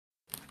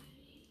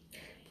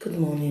Good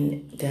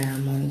morning,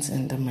 diamonds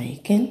in the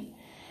making.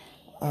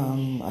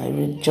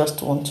 I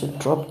just want to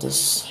drop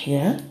this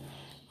here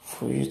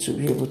for you to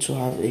be able to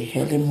have a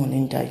early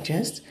morning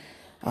digest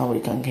and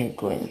we can get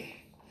going.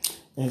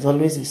 There's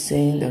always a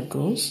saying that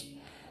goes,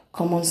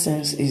 common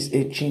sense is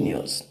a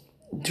genius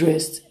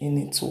dressed in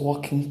its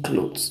working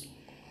clothes.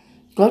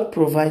 God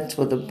provides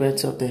for the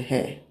birds of the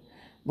air,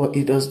 but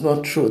he does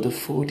not throw the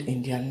food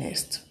in their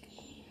nest.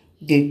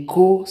 They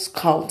go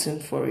scouting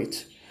for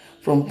it,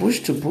 from bush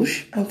to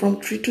bush and from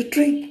tree to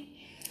tree.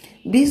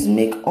 Bees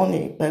make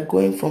honey by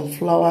going from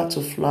flower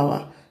to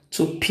flower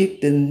to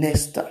pick the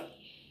nectar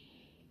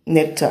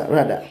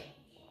rather.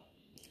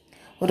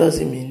 What does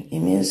it mean? It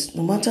means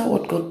no matter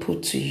what God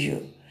put to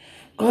you,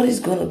 God is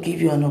going to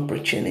give you an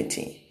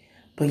opportunity,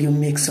 but you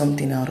make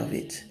something out of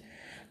it.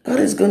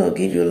 God is going to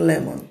give you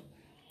lemon,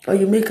 or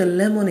you make a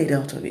lemonade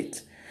out of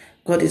it.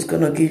 God is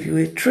going to give you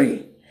a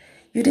tree.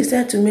 You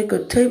decide to make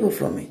a table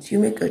from it. You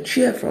make a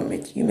chair from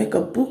it. You make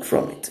a book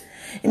from it.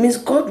 It means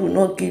God will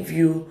not give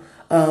you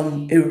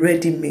a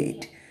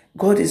ready-made.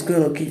 God is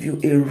going to give you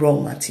a raw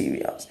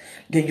materials.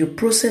 Then you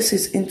process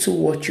it into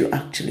what you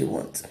actually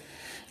want.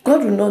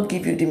 God will not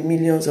give you the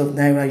millions of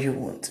naira you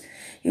want.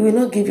 He will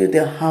not give you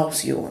the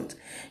house you want.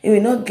 He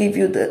will not give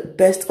you the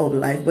best of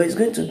life, but he's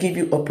going to give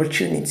you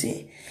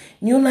opportunity.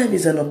 New life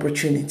is an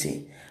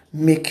opportunity.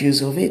 Make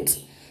use of it.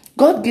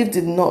 God gives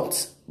the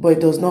nuts, but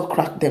he does not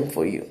crack them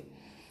for you.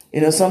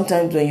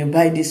 Sometimes when you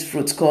buy this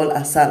fruit called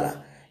asala,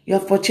 you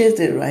have purchased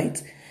it,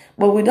 right?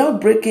 But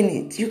without breaking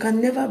it, you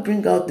can never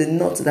bring out the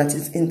nut that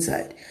is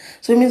inside.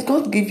 So it means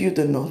God gives you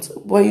the nuts,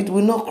 but it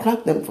will not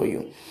crack them for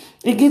you.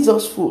 He gives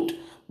us food,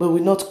 but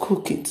will not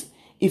cook it.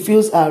 He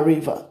fills our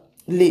river,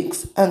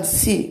 lakes, and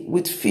sea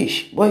with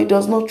fish, but he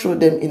does not throw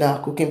them in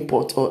our cooking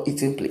pot or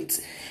eating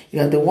plates.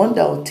 You are the one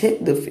that will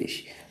take the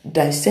fish,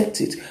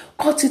 dissect it,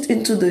 cut it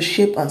into the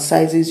shape and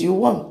sizes you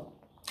want,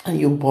 and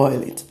you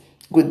boil it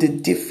with the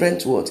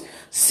different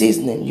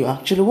seasoning you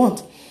actually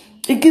want.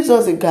 It gives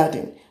us a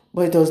garden,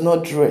 but it does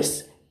not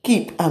dress,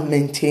 keep, and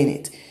maintain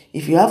it.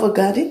 If you have a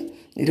garden,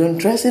 you don't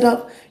dress it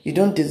up, you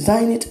don't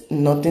design it,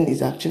 nothing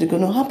is actually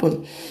going to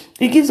happen.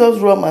 It gives us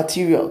raw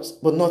materials,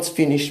 but not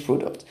finished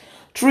product.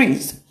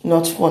 Trees,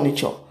 not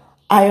furniture.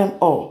 Iron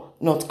ore,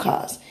 not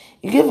cars.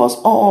 It gives us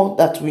all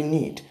that we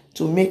need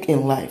to make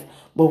in life,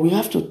 but we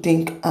have to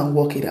think and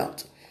work it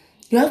out.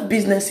 You have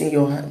business in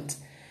your hands.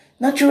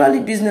 Naturally,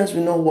 business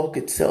will not work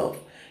itself.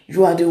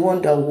 You are the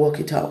one that will work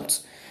it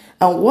out.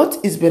 And what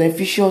is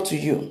beneficial to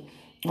you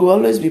will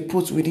always be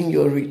put within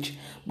your reach.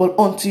 But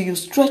until you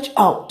stretch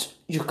out,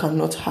 you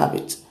cannot have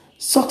it.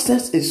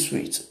 Success is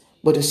sweet,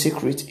 but the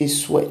secret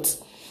is sweat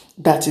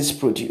that is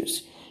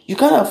produced. You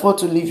can't afford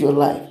to live your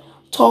life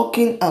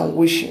talking and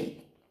wishing.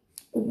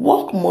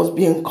 Work must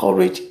be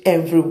encouraged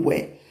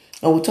everywhere.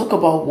 And we'll talk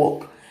about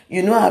work.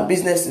 Our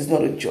business is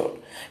not a job.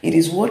 It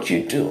is what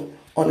you do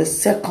on a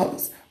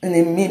seconds, in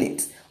a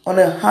minute, on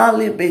a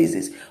hourly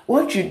basis,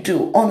 what you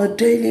do on a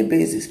daily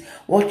basis,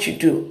 what you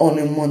do on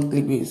a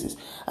monthly basis.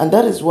 And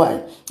that is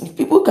why if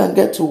people can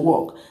get to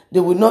work,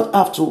 they will not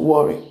have to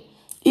worry.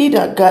 He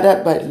that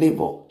gathered by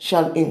labor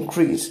shall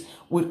increase.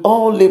 With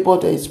all labor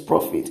there is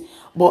profit.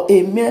 But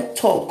a mere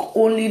talk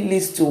only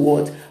leads to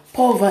what?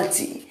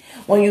 Poverty.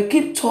 When you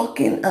keep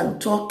talking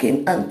and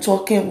talking and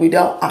talking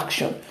without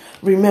action,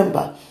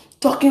 remember,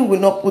 talking will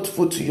not put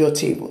food to your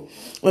table.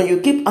 When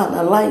you keep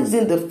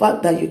analyzing the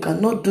fact that you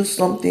cannot do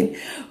something,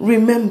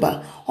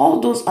 remember, all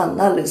those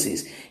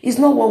analyses is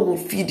not what will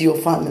feed your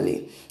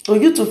family. For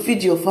you to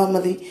feed your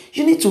family,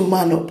 you need to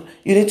man up.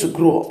 You need to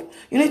grow up.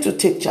 You need to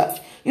take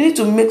charge. You need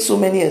to make so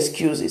many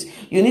excuses.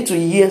 You need to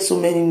hear so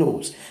many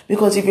no's.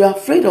 Because if you're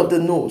afraid of the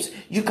no's,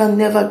 you can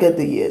never get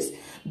the yes.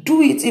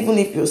 Do it even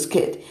if you're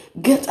scared.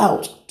 Get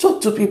out.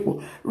 Talk to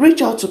people.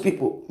 Reach out to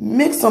people.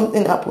 Make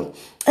something happen.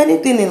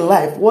 Anything in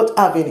life worth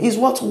having is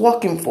worth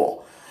working for.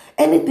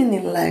 Anything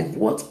in life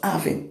worth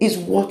having is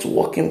worth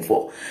working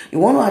for. You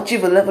want to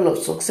achieve a level of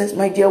success,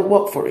 my dear,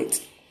 work for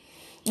it.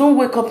 Don't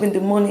wake up in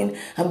the morning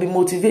and be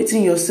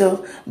motivating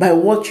yourself by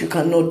what you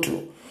cannot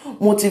do.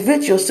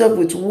 Motivate yourself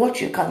with what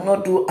you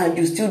cannot do and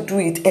you still do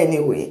it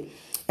anyway.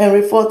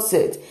 Henry Ford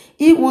said,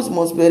 he who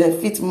must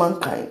benefit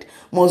mankind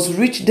must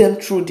reach them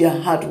through their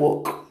hard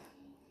work.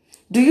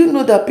 Do you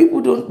know that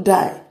people don't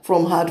die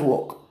from hard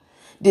work?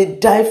 They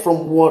die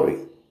from worry,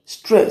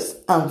 stress,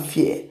 and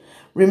fear.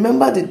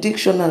 Remember, the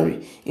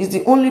dictionary is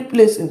the only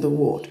place in the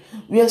world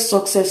where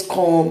success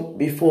comes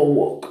before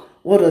work.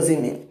 What does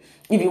it mean?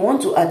 If you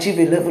want to achieve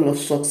a level of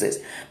success,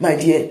 my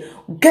dear,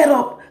 get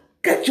up,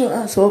 get your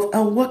ass off,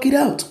 and work it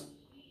out.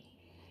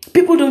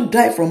 People don't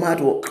die from hard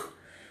work.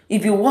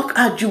 If you work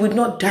hard, you will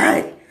not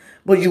die,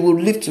 but you will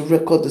live to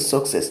record the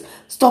success.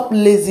 Stop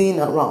lazying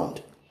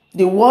around.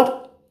 The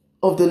word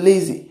of the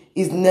lazy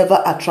is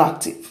never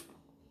attractive.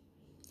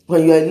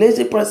 When you're a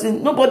lazy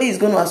person, nobody is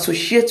going to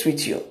associate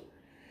with you.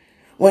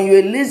 When you're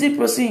a lazy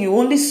person, you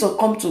only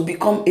succumb to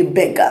become a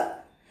beggar.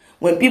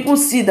 When people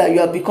see that you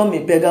have become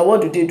a beggar,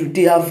 what do?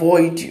 They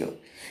avoid you.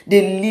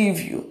 They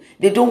leave you.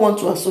 They don't want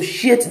to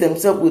associate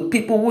themselves with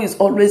people who is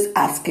always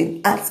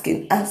asking.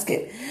 And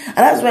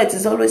that's why it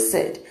is always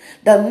said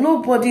that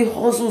nobody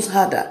hustles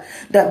harder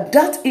than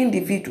that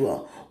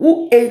individual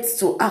who hates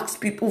to ask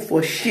people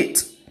for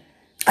shit.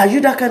 Are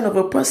you that kind of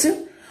a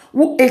person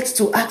who hates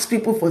to ask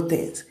people for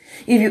things?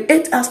 If you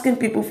hate asking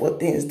people for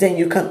things, then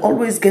you can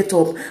always get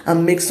up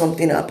and make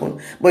something happen.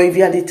 But if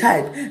you are the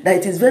type that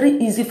it is very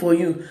easy for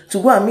you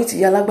to go and meet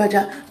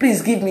Yalagbaja,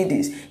 please give me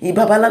this.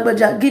 Ibaba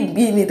Lagbaja, give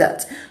me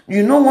that.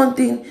 You know one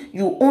thing,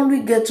 you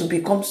only get to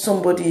become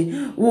somebody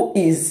who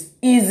is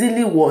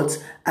easily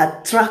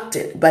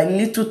attracted by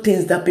little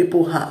things that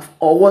people have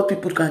or what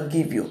people can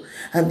give you.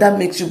 And that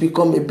makes you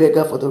become a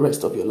beggar for the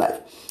rest of your life.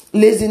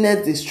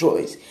 Laziness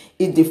destroys,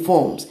 it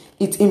deforms,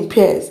 it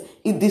impairs,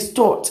 it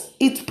distorts,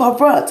 it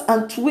perverts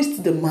and twists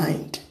the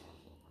mind.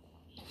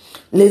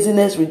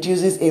 Laziness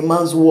reduces a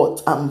man's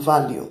worth and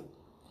value.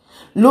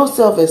 Low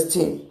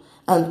self-esteem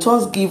and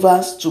turns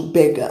givers to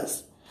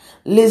beggars.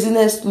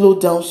 Laziness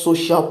slows down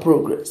social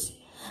progress.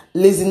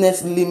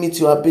 Laziness limits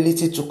your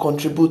ability to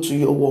contribute to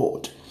your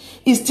world.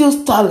 It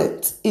steals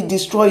talent, it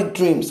destroys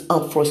dreams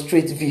and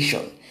frustrates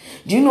vision.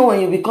 Do you know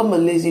when you become a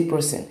lazy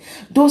person,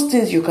 those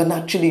things you can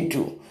actually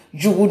do,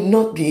 you would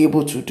not be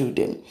able to do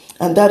them.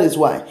 And that is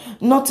why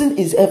nothing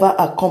is ever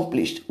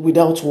accomplished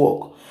without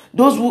work.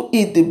 Those who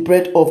eat the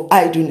bread of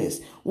idleness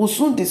will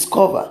soon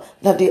discover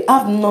that they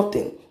have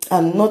nothing,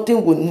 and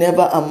nothing will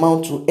never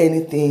amount to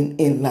anything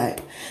in life.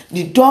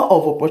 The door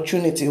of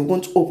opportunity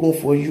won't open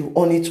for you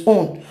on its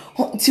own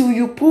until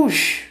you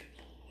push.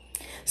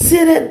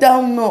 Seated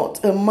down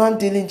not a man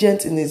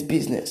diligent in his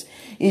business,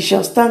 he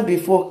shall stand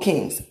before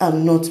kings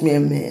and not mere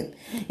men.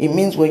 It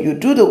means when you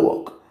do the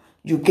work,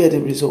 you get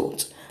the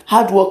result.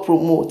 Hard work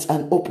promotes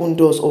and opens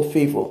doors of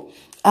favor.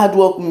 Hard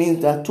work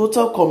means that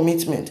total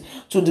commitment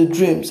to the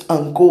dreams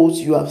and goals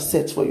you have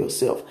set for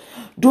yourself.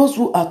 Those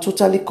who are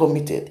totally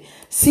committed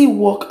see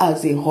work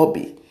as a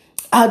hobby.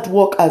 Hard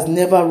work has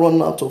never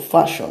run out of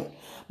fashion,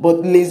 but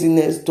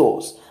laziness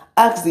does.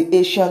 Ask the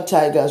Asian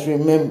tigers,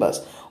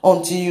 remembers,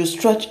 until you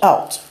stretch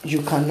out,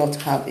 you cannot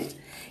have it.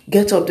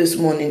 Get up this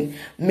morning,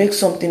 make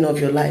something of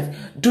your life.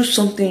 Do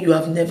something you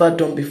have never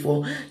done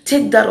before.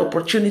 Take that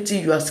opportunity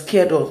you are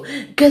scared of.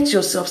 Get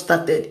yourself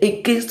started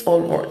against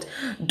all odds.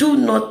 Do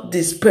not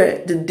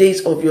despair the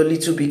days of your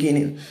little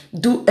beginning.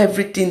 Do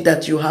everything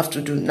that you have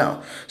to do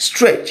now.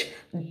 Stretch,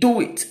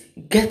 do it,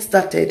 get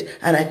started,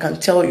 and I can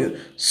tell you,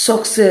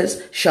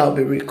 success shall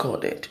be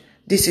recorded.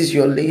 This is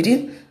your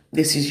lady.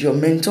 This is your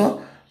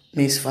mentor,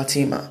 Miss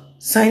Fatima.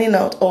 Signing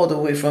out all the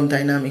way from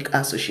Dynamic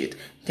Associate.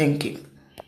 Thank you.